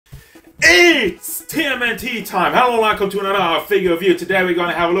It's TMNT time! Hello and welcome to another figure review. Today we're going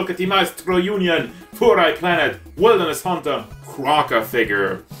to have a look at the Maestro Union Furayplanet Wilderness Hunter Crocker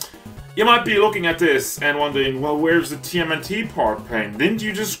figure. You might be looking at this and wondering, well, where's the TMNT part, Payne? Didn't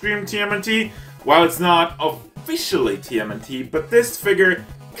you just scream TMNT? Well, it's not officially TMNT, but this figure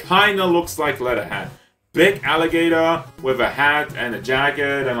kinda looks like Leatherhead. Big alligator with a hat and a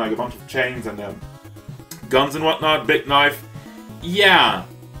jacket and like a bunch of chains and guns and whatnot, big knife. Yeah.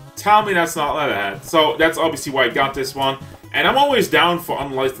 Tell me that's not Leatherhead. So that's obviously why I got this one. And I'm always down for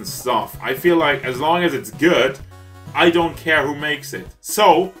unlicensed stuff. I feel like as long as it's good, I don't care who makes it.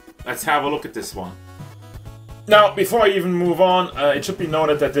 So, let's have a look at this one. Now, before I even move on, it should be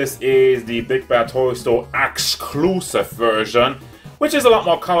noted that this is the Big Bad Toy Store exclusive version, which is a lot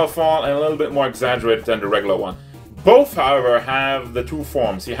more colorful and a little bit more exaggerated than the regular one. Both, however, have the two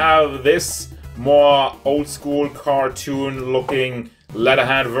forms. You have this more old school cartoon looking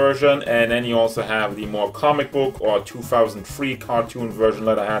Leatherhead version, and then you also have the more comic book or 2003 cartoon version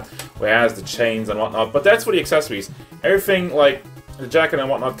Leatherhead, where it has the chains and whatnot. But that's for the accessories. Everything like the jacket and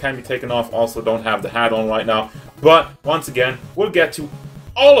whatnot can be taken off. Also don't have the hat on right now. But once again, we'll get to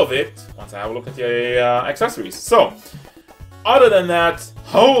all of it once I have a look at the accessories. So, other than that,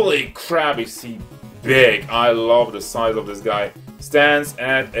 holy crap, is he big. I love the size of this guy. Stands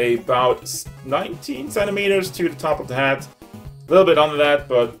at about 19 centimeters to the top of the hat. A little bit under that,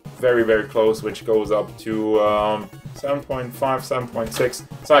 but very, very close, which goes up to 7.5,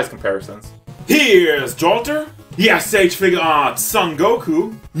 7.6 size comparisons. Here's Jolter, SH Figure Arts Son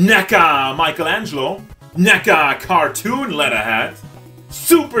Goku, NECA Michelangelo, NECA Cartoon Leatherhead,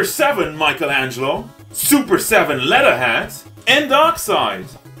 Super 7 Michelangelo, Super 7 Leatherhead, and Darkseid.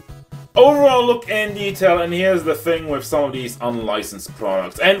 Overall look in detail, and here's the thing with some of these unlicensed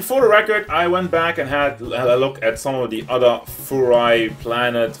products. And for the record, I went back and had a look at some of the other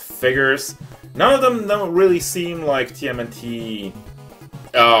furayplanet figures. None of them don't really seem like TMNT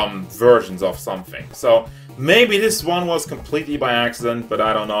versions of something. So maybe this one was completely by accident, but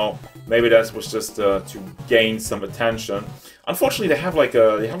I don't know. Maybe that was just to gain some attention. Unfortunately, they have like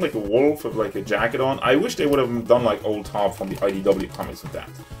a wolf with like a jacket on. I wish they would have done like Old Top from the IDW comics with that.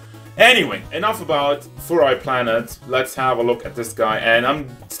 Anyway, enough about Furayplanet. Let's have a look at this guy, and I'm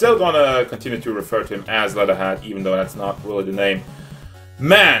still gonna continue to refer to him as Leatherhead, even though that's not really the name.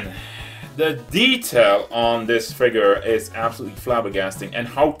 Man, the detail on this figure is absolutely flabbergasting, and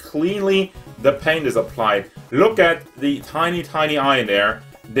how cleanly the paint is applied. Look at the tiny, tiny eye in there.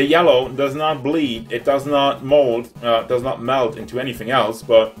 The yellow does not bleed, it does not mold, does not melt into anything else,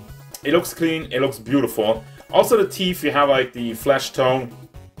 but it looks clean, it looks beautiful. Also the teeth, you have like the flesh tone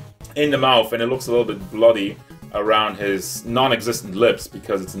in the mouth, and it looks a little bit bloody around his non-existent lips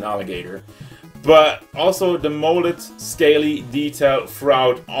because it's an alligator. But also the molded, scaly detail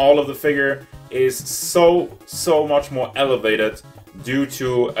throughout all of the figure is so much more elevated due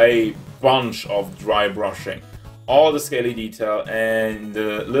to a bunch of dry brushing. All the scaly detail and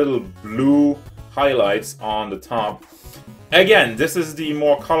the little blue highlights on the top. Again, this is the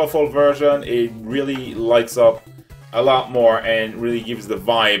more colorful version. It really lights up a lot more and really gives the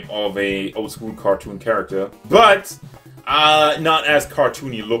vibe of a old school cartoon character, but not as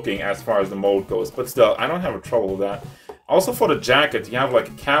cartoony looking as far as the mold goes. But still, I don't have a trouble with that. Also for the jacket, you have like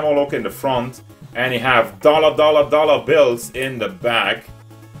a camo look in the front, and you have dollar bills in the back,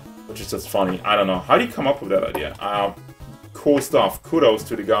 which is just funny. I don't know. How do you come up with that idea? Cool stuff. Kudos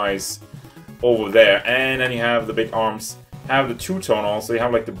to the guys over there. And then you have the big arms. Have the two-tone also. You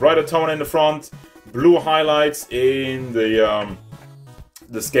have like the brighter tone in the front, blue highlights in the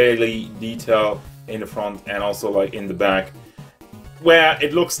scaly detail in the front, and also like in the back, where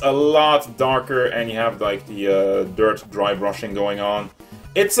it looks a lot darker, and you have like the dirt dry brushing going on.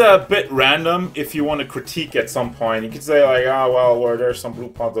 It's a bit random. If you want to critique at some point, you could say like, oh well, there's some blue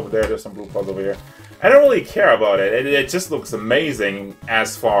spots over there, there's some blue spots over here. I don't really care about it. It just looks amazing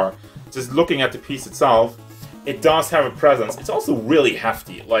as far. Just looking at the piece itself, it does have a presence. It's also really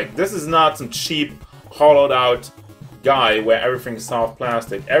hefty. Like, this is not some cheap, hollowed out guy where everything is soft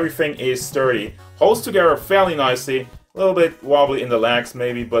plastic. Everything is sturdy. Holds together fairly nicely. A little bit wobbly in the legs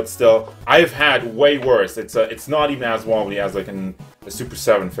maybe, but still, I've had way worse. It's not even as wobbly as like a Super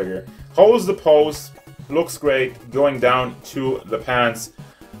 7 figure. Holds the pose, looks great, going down to the pants.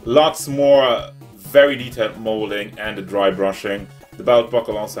 Lots more very detailed molding and the dry brushing. The belt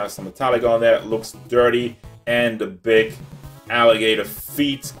buckle also has some metallic on there. It looks dirty. And the big alligator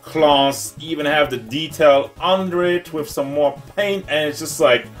feet, claws, even have the detail under it with some more paint, and it's just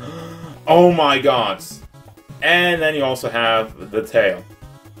like, oh my god. And then you also have the tail,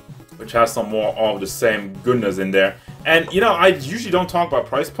 which has some more of the same goodness in there. And, you know, I usually don't talk about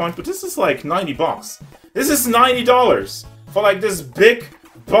price point, but this is like 90 bucks. This is $90 for like this big,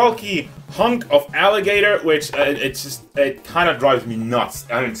 bulky hunk of alligator, which it kind of drives me nuts.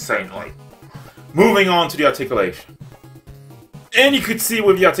 I'm insane. Like, moving on to the articulation. And you could see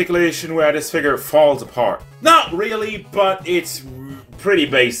with the articulation where this figure falls apart. Not really, but it's pretty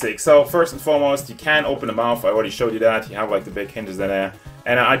basic. So first and foremost, you can open the mouth. I already showed you that. You have like the big hinges in there.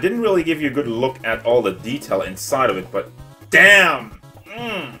 And I didn't really give you a good look at all the detail inside of it, but damn!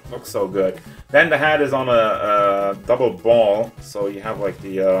 Looks so good. Then the head is on a double ball, so you have like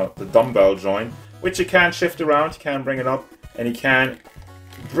the dumbbell joint, which you can shift around, you can bring it up, and you can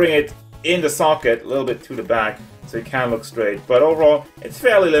bring it in the socket a little bit to the back, so you can look straight. But overall, it's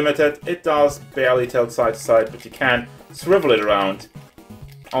fairly limited. It does barely tilt side to side, but you can swivel it around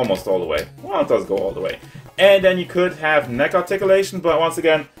almost all the way. Well, it does go all the way. And then you could have neck articulation, but once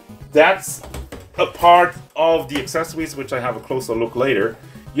again, that's a part of the accessories, which I have a closer look later.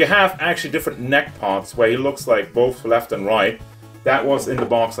 You have actually different neck parts where he looks like both left and right. That was in the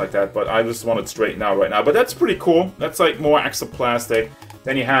box like that, but I just want it straightened out right now. But that's pretty cool. That's like more exoplastic.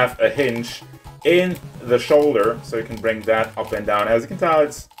 Then you have a hinge in the shoulder, so you can bring that up and down. As you can tell,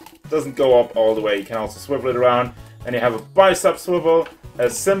 it doesn't go up all the way. You can also swivel it around. And you have a bicep swivel, a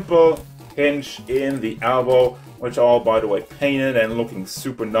simple hinge in the elbow, which all, by the way, painted and looking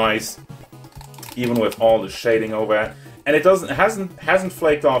super nice, even with all the shading over it. And it hasn't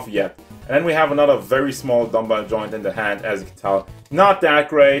flaked off yet. And then we have another very small dumbbell joint in the hand, as you can tell. Not that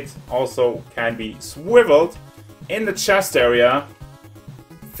great. Also can be swiveled in the chest area.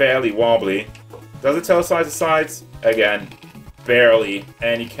 Fairly wobbly. Does it tilt side to sides? Again, barely.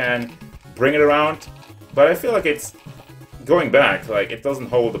 And you can bring it around, but I feel like it's going back. Like, it doesn't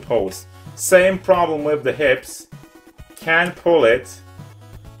hold the pose. Same problem with the hips. Can pull it,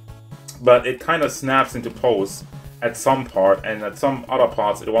 but it kind of snaps into pose at some part, and at some other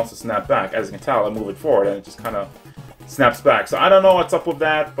parts it wants to snap back. As you can tell, I move it forward and it just kind of snaps back. So I don't know what's up with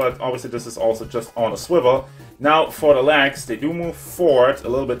that, but obviously this is also just on a swivel. Now for the legs, they do move forward a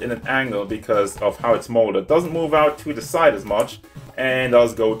little bit in an angle because of how it's molded. It doesn't move out to the side as much, and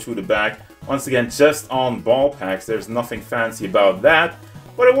does go to the back. Once again, just on ball packs, there's nothing fancy about that,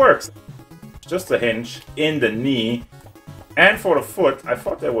 but it works. Just a hinge in the knee. And for the foot, I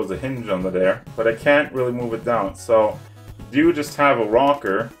thought there was a hinge under there, but I can't really move it down. So, you just have a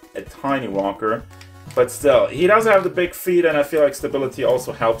rocker, a tiny rocker, but still, he does have the big feet, and I feel like stability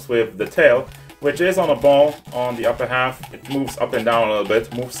also helps with the tail, which is on a ball on the upper half. It moves up and down a little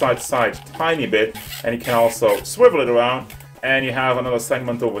bit, moves side to side a tiny bit, and you can also swivel it around. And you have another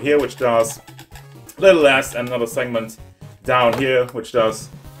segment over here, which does a little less, and another segment down here, which does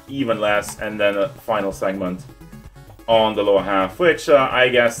even less, and then a final segment on the lower half, which I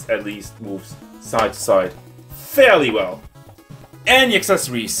guess at least moves side to side fairly well. And the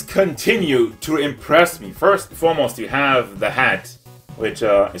accessories continue to impress me. First and foremost, you have the hat, which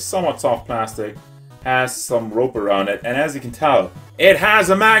is somewhat soft plastic, has some rope around it, and as you can tell, it has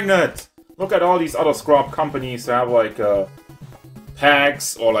a magnet! Look at all these other scrub companies that have like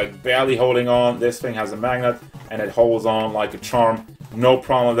pegs or like barely holding on. This thing has a magnet and it holds on like a charm. No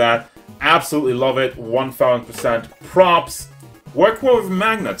problem with that. Absolutely love it. 1000% props. Work more with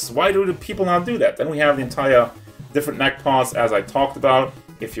magnets. Why do the people not do that? Then we have the entire different neck parts as I talked about.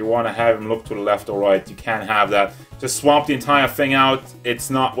 If you want to have them look to the left or right, you can have that. Just swap the entire thing out. It's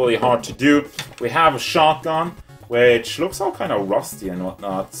not really hard to do. We have a shotgun, which looks all kind of rusty and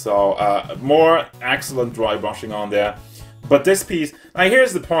whatnot. So more excellent dry brushing on there. But this piece, like,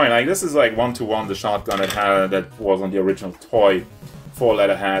 here's the point. Like, this is like one-to-one the shotgun that was on the original toy for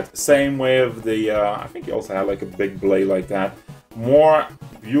Leatherhead. Same with the, I think he also had like a big blade like that. More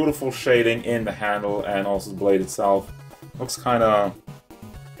beautiful shading in the handle and also the blade itself. Looks kind of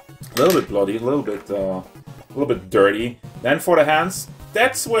a little bit bloody, a little bit dirty. Then for the hands,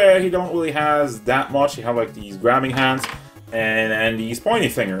 that's where he don't really has that much. You have like these grabbing hands and these pointy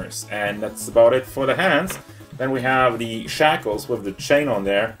fingers, and that's about it for the hands. Then we have the shackles with the chain on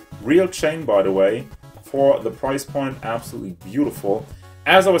there. Real chain, by the way. For the price point, absolutely beautiful.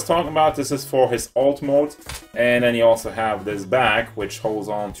 As I was talking about, this is for his alt mode. And then you also have this bag, which holds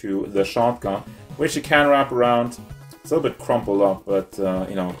on to the shotgun, which you can wrap around. It's a little bit crumpled up, but,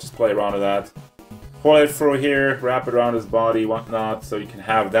 you know, just play around with that. Pull it through here, wrap it around his body, whatnot, so you can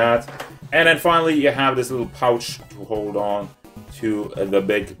have that. And then finally, you have this little pouch to hold on to the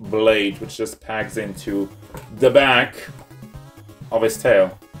big blade, which just packs into the back of his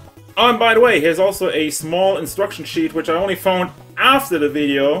tail. Oh, and by the way, here's also a small instruction sheet, which I only found after the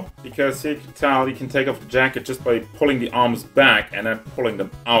video, because you can tell you can take off the jacket just by pulling the arms back and then pulling them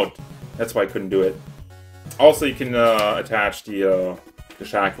out. That's why I couldn't do it Also, you can attach the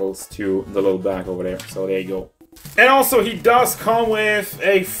shackles to the little bag over there. So there you go. And also, he does come with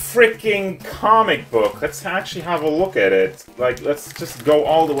a freaking comic book. Let's actually have a look at it. Like, let's just go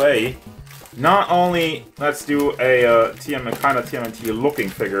all the way. Not only let's do a kind of TMNT looking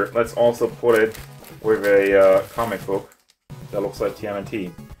figure, let's also put it with a comic book that looks like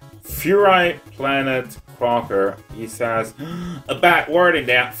TMNT. Furayplanet Crocker. He says a bad word in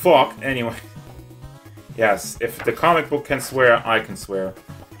there. Fuck. Anyway. Yes, if the comic book can swear, I can swear.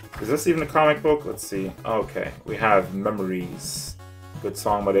 Is this even a comic book? Let's see. Okay, we have Memories. Good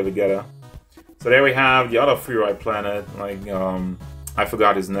song by David Guetta. So there we have the other Furayplanet, like, I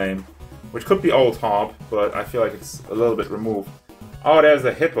forgot his name. Which could be Old Hob, but I feel like it's a little bit removed. Oh, there's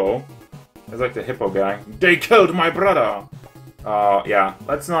the hippo. There's like the hippo guy. They killed my brother! Yeah,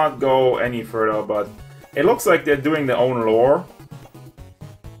 let's not go any further, but it looks like they're doing their own lore.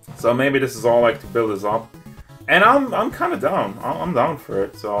 So maybe this is all like to build this up. And I'm kind of down. I'm down for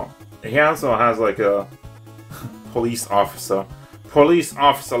it. So he also has like a police officer. Police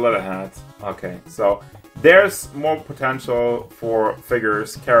officer Leatherhead. Okay, so there's more potential for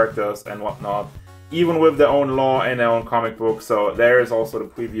figures, characters, and whatnot. Even with their own lore and their own comic book. So there is also the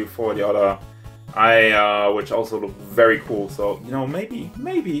preview for the other, which also look very cool. So, you know, maybe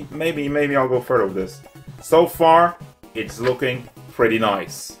I'll go further with this. So far, it's looking pretty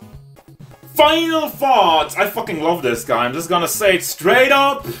nice. Final thoughts! I fucking love this guy. I'm just gonna say it straight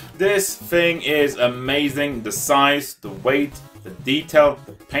up. This thing is amazing. The size, the weight, the detail,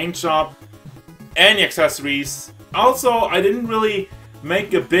 the paint job, and the accessories. Also, I didn't really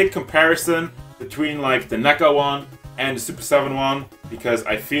make a big comparison between like the NECA one and the Super 7 one because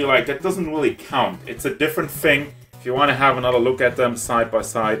I feel like that doesn't really count. It's a different thing. If you want to have another look at them side by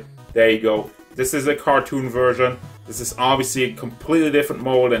side, there you go. This is a cartoon version. This is obviously a completely different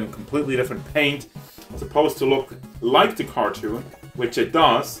mold and completely different paint. It's supposed to look like the cartoon, which it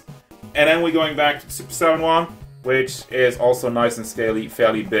does. And then we're going back to the Super 7 one, which is also nice and scaly,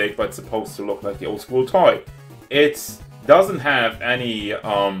 fairly big, but supposed to look like the old school toy. It doesn't have any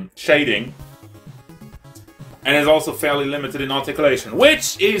shading, and is also fairly limited in articulation,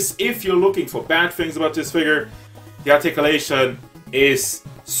 which is, if you're looking for bad things about this figure, the articulation is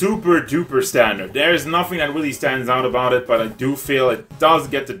super duper standard. There is nothing that really stands out about it, but I do feel it does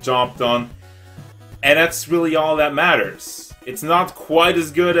get the job done, and that's really all that matters. It's not quite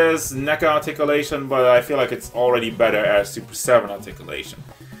as good as NECA articulation, but I feel like it's already better as Super 7 articulation.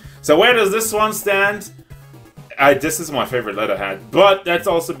 So where does this one stand? This is my favorite Leatherhead, but that's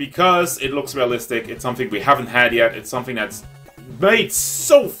also because it looks realistic. It's something we haven't had yet. It's something that's made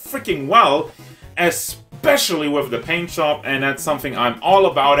so freaking well, especially with the paint shop, and that's something I'm all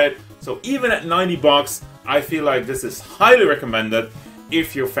about it. So even at 90 bucks, I feel like this is highly recommended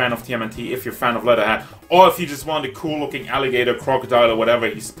if you're a fan of TMNT, if you're a fan of Leatherhead, or if you just want a cool looking alligator, crocodile, or whatever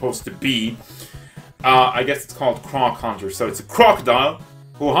he's supposed to be. I guess it's called Croc Hunter, so it's a crocodile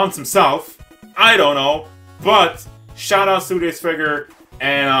who hunts himself. I don't know, but shout out to this figure,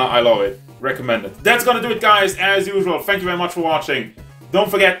 and I love it. Recommend it. That's gonna do it, guys, as usual. Thank you very much for watching. Don't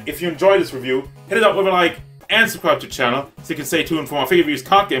forget, if you enjoyed this review, hit it up with a like and subscribe to the channel so you can stay tuned for more figure reviews,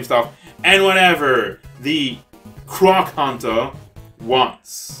 card game stuff, and whatever the Croc Hunter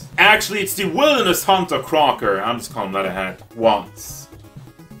wants. Actually, it's the Wilderness Hunter Crocker. I'm just calling Leatherhead. Wants.